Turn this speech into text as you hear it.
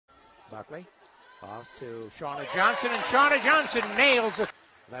Buckley off to Seanna Johnson, and Seanna Johnson nails it.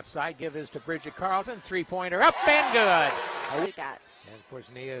 Left side give is to Bridget Carlton. Three-pointer up and good. And of course,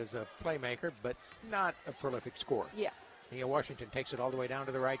 Nia is a playmaker, but not a prolific scorer. Yeah. Nia Washington takes it all the way down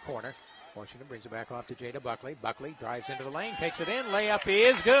to the right corner. Washington brings it back off to Jadda Buckley. Buckley drives into the lane, takes it in. Layup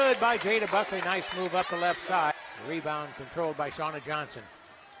is good by Jadda Buckley. Nice move up the left side. Rebound controlled by Seanna Johnson.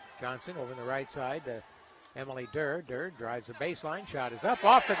 Johnson over the right side to Emily Durr. Durr drives the baseline. Shot is up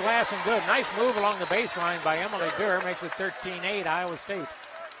off the glass and good. Nice move along the baseline by Emily Durr. Makes it 13-8 Iowa State.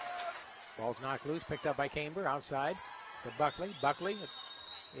 Ball's knocked loose, picked up by Camber outside to Buckley. Buckley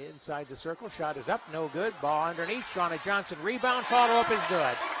inside the circle. Shot is up, no good. Ball underneath. Seanna Johnson rebound. Follow-up is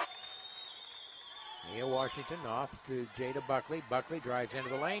good. Nia Washington off to Jadda Buckley. Buckley drives into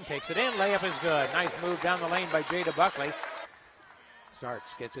the lane, takes it in. Layup is good. Nice move down the lane by Jadda Buckley.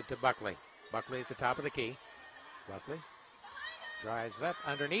 Starks gets it to Buckley. Buckley at the top of the key. Buckley drives left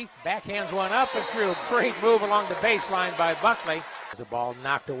underneath. Backhands one up and through. Great move along the baseline by Buckley. The ball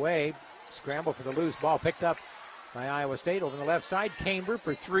knocked away. Scramble for the loose ball picked up by Iowa State over the left side. Camber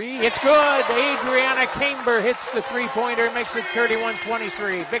for three. It's good. Adriana Camber hits the three-pointer, makes it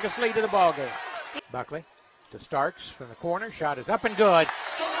 31-23. Biggest lead of the ballgame. Buckley to Starks from the corner. Shot is up and good.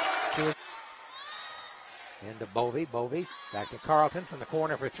 Into Bovey. Bovey back to Carlton from the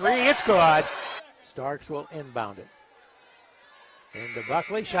corner for three. It's good. Starks will inbound it. Into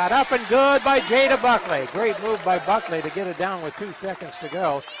Buckley. Shot up and good by Jadda Buckley. Great move by Buckley to get it down with 2 seconds to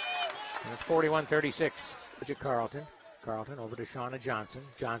go. And it's 41-36. Carlton. Carlton over to Seanna Johnson.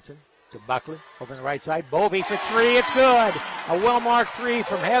 Johnson to Buckley over on the right side. Bovey for three. It's good. A well-marked three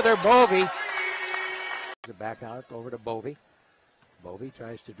from Heather Bovey. Back out over to Bovey. Bovey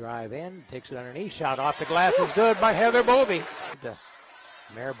tries to drive in, takes it underneath. Shot off the glass is good by Heather Bovey.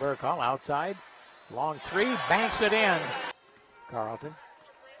 Mare Burkhall outside. Long three, banks it in. Carlton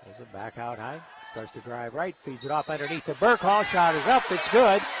does it back out high. Starts to drive right, feeds it off underneath to Burkhall. Shot is up, it's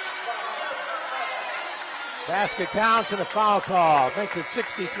good. Basket counts and a foul call. Makes it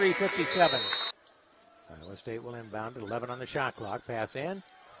 63-57. Iowa State will inbound at 11 on the shot clock. Pass in.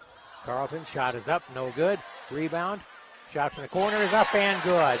 Carlton, shot is up, no good. Rebound. Shot from the corner is up and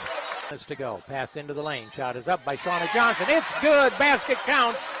good. Minutes to go. Pass into the lane. Shot is up by Seanna Johnson. It's good. Basket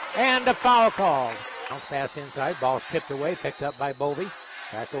counts and a foul called. Bounce pass inside. Ball's tipped away. Picked up by Bovey.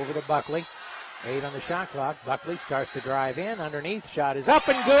 Back over to Buckley. 8 on the shot clock. Buckley starts to drive in. Underneath. Shot is up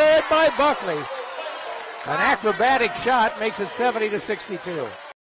and good by Buckley. An acrobatic shot makes it 70-62.